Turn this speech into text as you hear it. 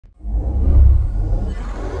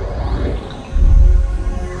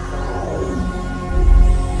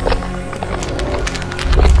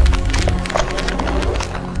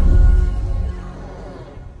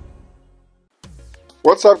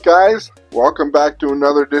What's up, guys? Welcome back to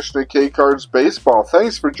another edition of K-Cards Baseball.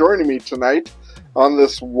 Thanks for joining me tonight on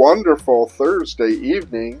this wonderful Thursday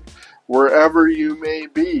evening, wherever you may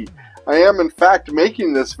be. I am, in fact,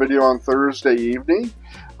 making this video on Thursday evening.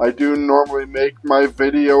 I do normally make my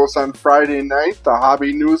videos on Friday night, the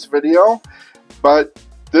hobby news video, but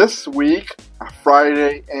this week,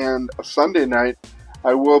 Friday and Sunday night,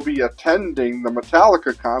 I will be attending the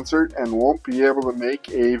Metallica concert and won't be able to make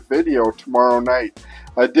a video tomorrow night.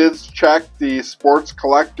 I did check the Sports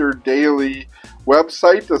Collector Daily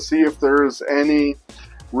website to see if there is any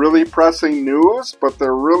really pressing news, but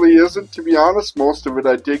there really isn't, to be honest. Most of it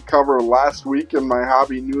I did cover last week in my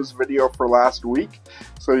hobby news video for last week,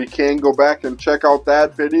 so you can go back and check out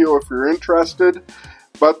that video if you're interested.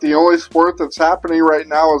 But the only sport that's happening right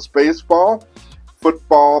now is baseball.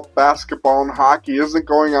 Football, basketball, and hockey isn't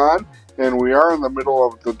going on, and we are in the middle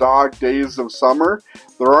of the dog days of summer.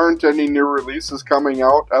 There aren't any new releases coming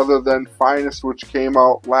out other than Finest, which came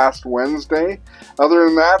out last Wednesday. Other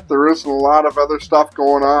than that, there isn't a lot of other stuff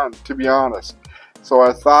going on, to be honest. So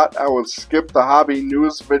I thought I would skip the hobby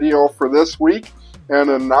news video for this week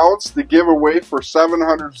and announce the giveaway for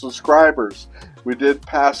 700 subscribers. We did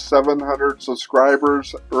pass 700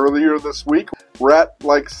 subscribers earlier this week. We're at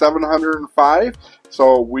like 705,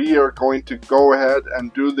 so we are going to go ahead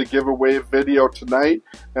and do the giveaway video tonight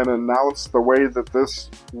and announce the way that this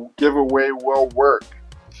giveaway will work.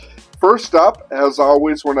 First up, as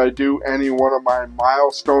always when I do any one of my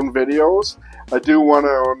milestone videos, I do want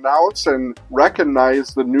to announce and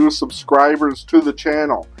recognize the new subscribers to the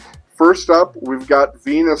channel. First up, we've got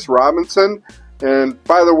Venus Robinson. And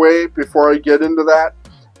by the way, before I get into that,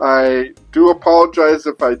 I do apologize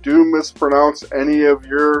if I do mispronounce any of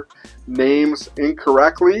your names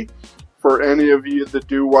incorrectly. For any of you that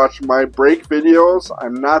do watch my break videos,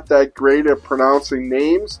 I'm not that great at pronouncing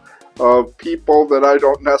names of people that I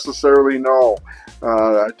don't necessarily know.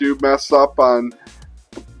 I do mess up on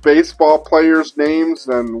baseball players' names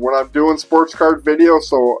and when I'm doing sports card videos,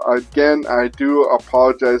 so again, I do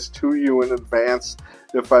apologize to you in advance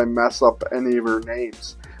if I mess up any of your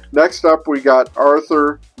names. Next up, we got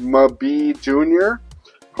Arthur Mabee Jr.,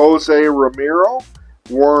 Jose Ramiro,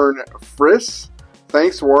 Warren Friss.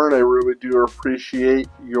 Thanks, Warren. I really do appreciate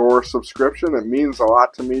your subscription. It means a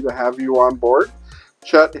lot to me to have you on board.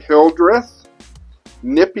 Chet Hildreth,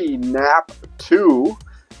 Nippy Nap 2,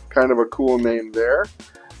 kind of a cool name there.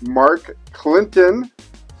 Mark Clinton,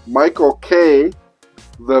 Michael K,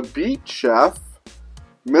 The Beat Chef,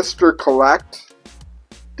 Mr. Collect,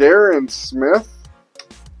 Darren Smith,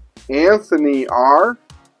 Anthony R,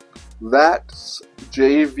 That's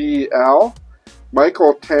JVL,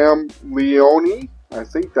 Michael Tamleone, I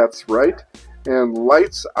think that's right, and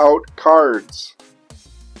Lights Out Cards.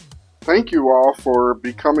 Thank you all for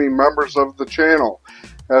becoming members of the channel.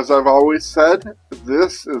 As I've always said,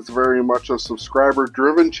 this is very much a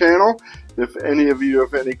subscriber-driven channel. If any of you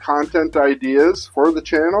have any content ideas for the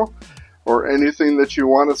channel, or anything that you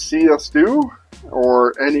want to see us do,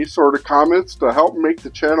 or any sort of comments to help make the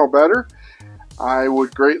channel better, I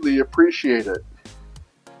would greatly appreciate it.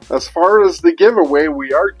 As far as the giveaway,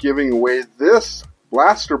 we are giving away this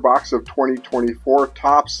blaster box of 2024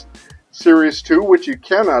 Topps Series 2, which you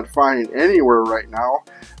cannot find anywhere right now.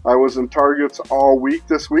 I was in Targets all week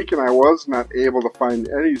this week and I was not able to find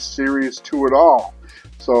any Series 2 at all.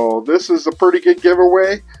 So this is a pretty good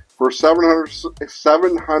giveaway for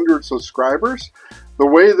 700 subscribers. The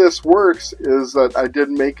way this works is that I did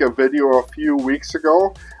make a video a few weeks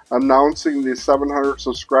ago announcing the 700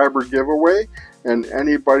 subscriber giveaway, and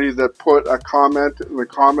anybody that put a comment in the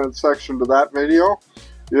comment section to that video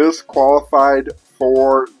is qualified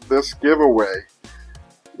for this giveaway.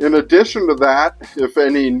 In addition to that, if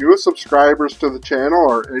any new subscribers to the channel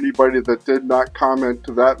or anybody that did not comment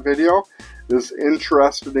to that video is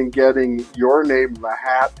interested in getting your name in the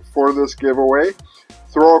hat for this giveaway,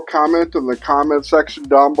 throw a comment in the comment section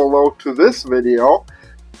down below to this video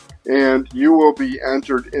and you will be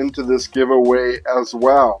entered into this giveaway as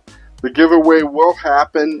well. The giveaway will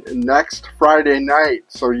happen next Friday night,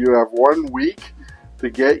 so you have 1 week to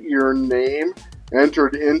get your name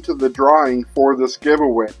entered into the drawing for this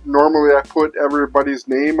giveaway. Normally I put everybody's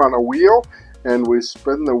name on a wheel and we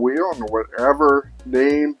spin the wheel, and whatever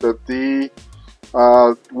name that the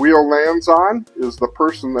wheel lands on is the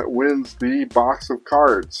person that wins the box of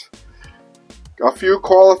cards. A few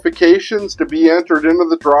qualifications to be entered into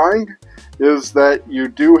the drawing is that you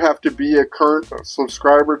do have to be a current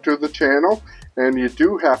subscriber to the channel and you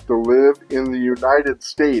do have to live in the United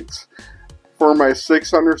States. For my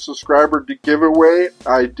 600 subscriber giveaway,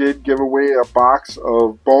 I did give away a box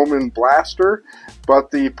of Bowman Blaster,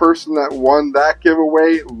 but the person that won that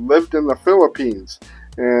giveaway lived in the Philippines.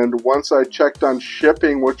 And once I checked on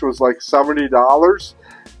shipping, which was like $70,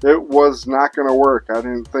 it was not going to work. I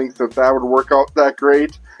didn't think that that would work out that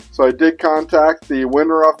great. So I did contact the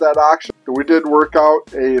winner of that auction. We did work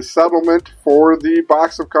out a settlement for the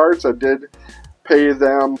box of cards. I did pay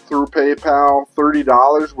them through PayPal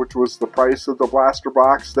 $30, which was the price of the blaster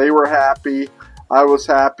box. They were happy, I was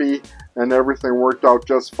happy, and everything worked out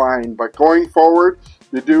just fine. But going forward,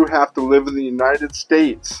 you do have to live in the United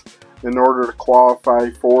States in order to qualify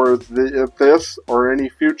for this or any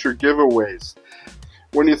future giveaways.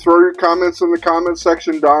 When you throw your comments in the comment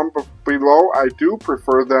section down below, I do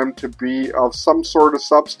prefer them to be of some sort of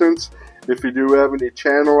substance. If you do have any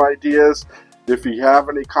channel ideas, if you have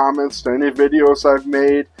any comments to any videos I've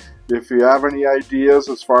made, if you have any ideas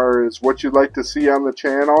as far as what you'd like to see on the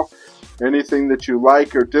channel, anything that you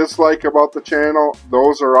like or dislike about the channel,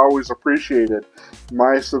 those are always appreciated.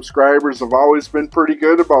 My subscribers have always been pretty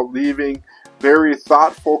good about leaving very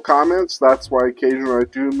thoughtful comments. That's why occasionally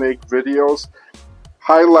I do make videos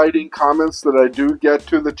highlighting comments that I do get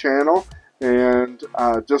to the channel, and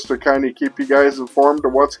just to kind of keep you guys informed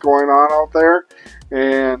of what's going on out there.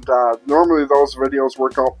 And normally those videos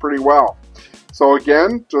work out pretty well. So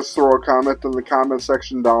again, just throw a comment in the comment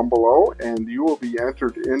section down below and you will be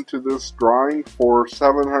entered into this drawing for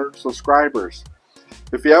 700 subscribers.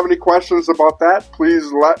 If you have any questions about that,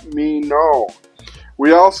 please let me know.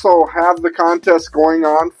 We also have the contest going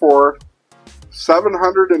on for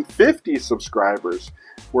 750 subscribers,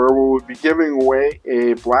 where we will be giving away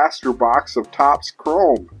a blaster box of Topps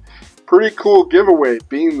Chrome. Pretty cool giveaway,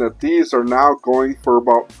 being that these are now going for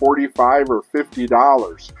about $45 or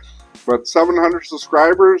 $50. But 700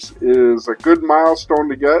 subscribers is a good milestone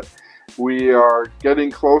to get. We are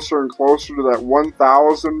getting closer and closer to that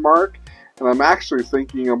 1,000 mark, and I'm actually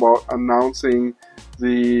thinking about announcing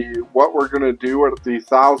what we're going to do at the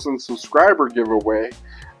 1,000 subscriber giveaway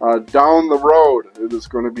down the road. It is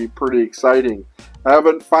going to be pretty exciting. I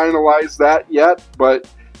haven't finalized that yet, but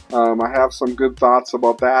I have some good thoughts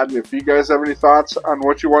about that. And if you guys have any thoughts on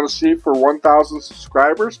what you want to see for 1,000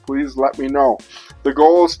 subscribers, please let me know. The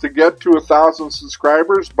goal is to get to 1,000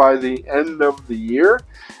 subscribers by the end of the year.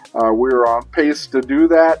 We're on pace to do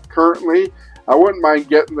that currently. I wouldn't mind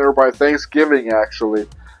getting there by Thanksgiving, actually.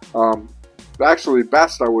 Actually,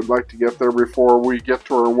 best I would like to get there before we get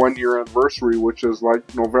to our 1-year anniversary, which is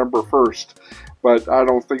like November 1st. But I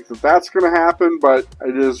don't think that that's going to happen, but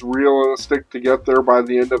it is realistic to get there by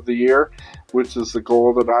the end of the year, which is the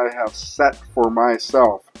goal that I have set for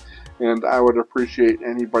myself. And I would appreciate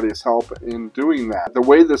anybody's help in doing that. The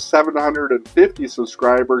way the 750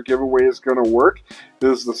 subscriber giveaway is going to work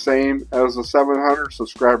is the same as the 700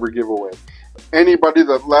 subscriber giveaway. Anybody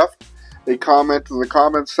that left a comment in the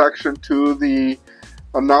comment section to the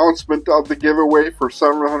announcement of the giveaway for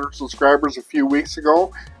 700 subscribers a few weeks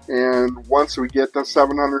ago, and once we get to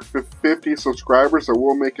 750 subscribers, I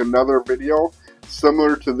will make another video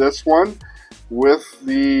similar to this one with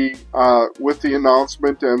the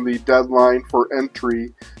announcement and the deadline for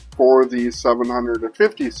entry for the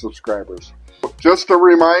 750 subscribers. Just a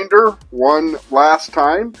reminder, one last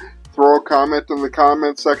time, throw a comment in the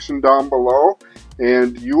comment section down below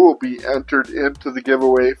and you will be entered into the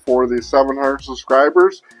giveaway for the 700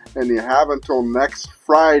 subscribers, and you have until next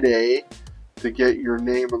Friday to get your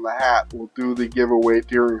name in the hat. We'll do the giveaway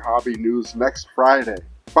during Hobby News next Friday.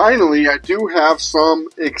 Finally, I do have some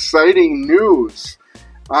exciting news.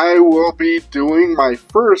 I will be doing my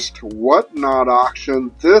first Whatnot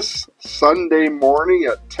auction this Sunday morning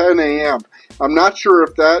at 10 a.m. I'm not sure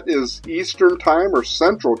if that is Eastern time or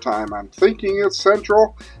Central time. I'm thinking it's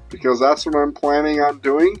Central because that's what I'm planning on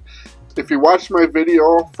doing. If you watched my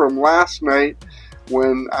video from last night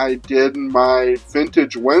when I did my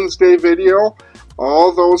Vintage Wednesday video,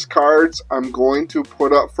 all those cards I'm going to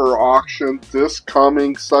put up for auction this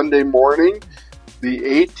coming Sunday morning, the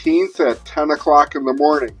 18th at 10 o'clock in the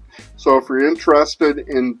morning. So if you're interested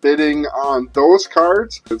in bidding on those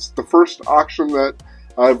cards, it's the first auction that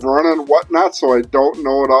I've run on Whatnot, so I don't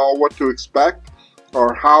know at all what to expect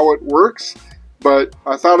or how it works. But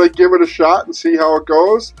I thought I'd give it a shot and see how it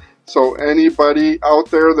goes. So anybody out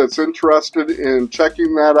there that's interested in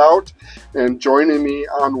checking that out and joining me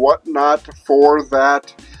on Whatnot for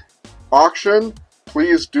that auction,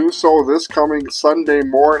 please do so this coming Sunday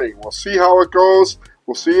morning. We'll see how it goes.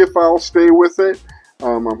 We'll see if I'll stay with it.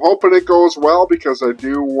 I'm hoping it goes well because I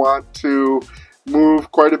do want to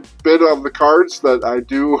move quite a bit of the cards that I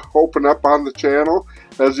do open up on the channel.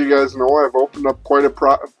 As you guys know, I've opened up quite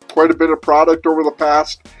quite a bit of product over the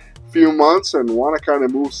past few months and want to kind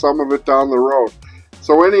of move some of it down the road.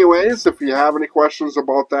 So anyways, if you have any questions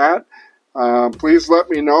about that, please let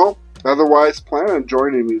me know. Otherwise, plan on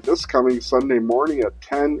joining me this coming Sunday morning at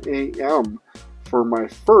 10 a.m. for my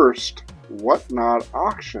first Whatnot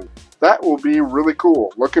auction. That will be really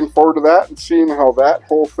cool. Looking forward to that and seeing how that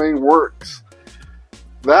whole thing works.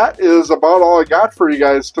 That is about all I got for you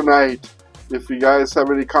guys tonight. If you guys have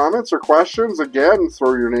any comments or questions, again,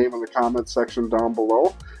 throw your name in the comment section down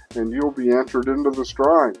below and you'll be entered into this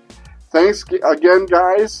drawing. Thanks again,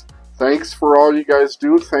 guys. Thanks for all you guys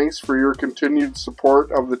do. Thanks for your continued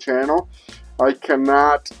support of the channel. I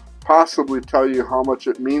cannot possibly tell you how much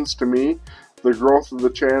it means to me. The growth of the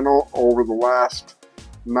channel over the last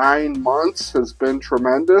 9 months has been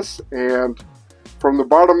tremendous, and from the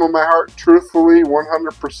bottom of my heart, truthfully,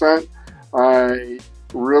 100%, I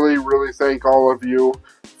really thank all of you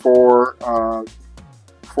for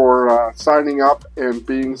signing up and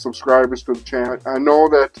being subscribers to the channel. I know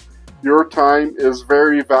that your time is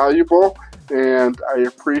very valuable, and I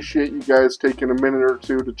appreciate you guys taking a minute or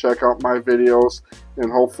two to check out my videos,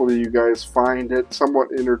 and hopefully you guys find it somewhat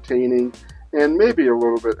entertaining and maybe a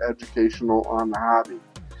little bit educational on the hobby.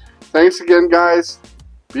 Thanks again, guys.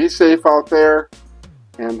 Be safe out there,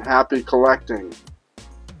 and happy collecting.